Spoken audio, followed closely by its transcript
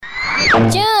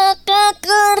Cekak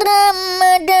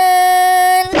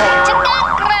Ramadan.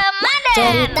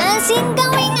 Cerita sing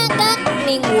gawe ngakak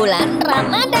ning wulan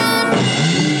Ramadan.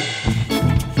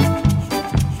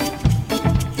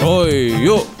 Hoi,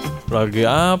 yuk. Lagi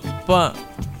apa?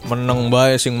 Meneng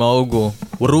bae sing mau go.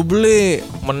 Weru beli,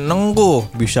 meneng go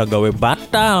bisa gawe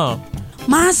batal.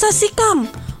 Masa sih Kang?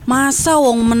 Masa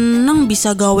wong meneng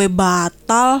bisa gawe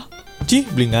batal? Cih,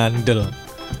 beli ngandel.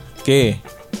 Oke,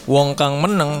 wong kang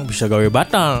meneng bisa gawe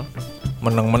batal.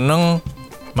 Meneng-meneng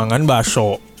mangan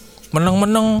bakso.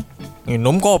 Meneng-meneng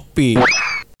minum kopi.